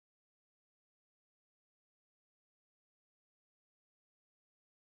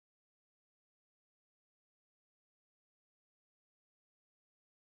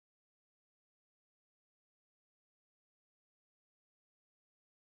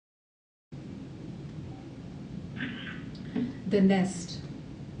The nest.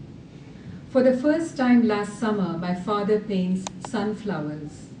 For the first time last summer, my father paints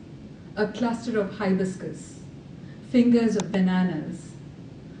sunflowers, a cluster of hibiscus, fingers of bananas.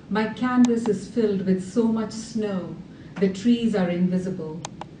 My canvas is filled with so much snow, the trees are invisible,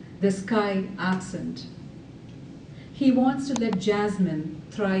 the sky absent. He wants to let jasmine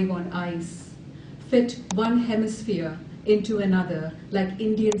thrive on ice, fit one hemisphere into another like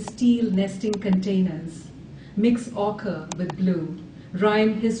Indian steel nesting containers, mix ochre with blue,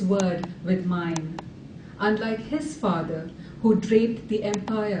 rhyme his word with mine. Unlike his father, who draped the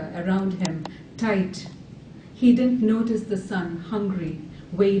empire around him tight, he didn't notice the son hungry,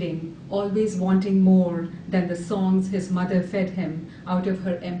 waiting, always wanting more than the songs his mother fed him out of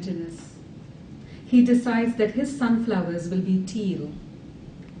her emptiness. He decides that his sunflowers will be teal,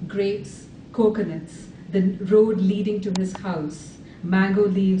 grapes, coconuts, the road leading to his house, mango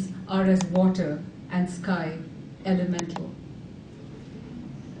leaves are as water, and sky elemental.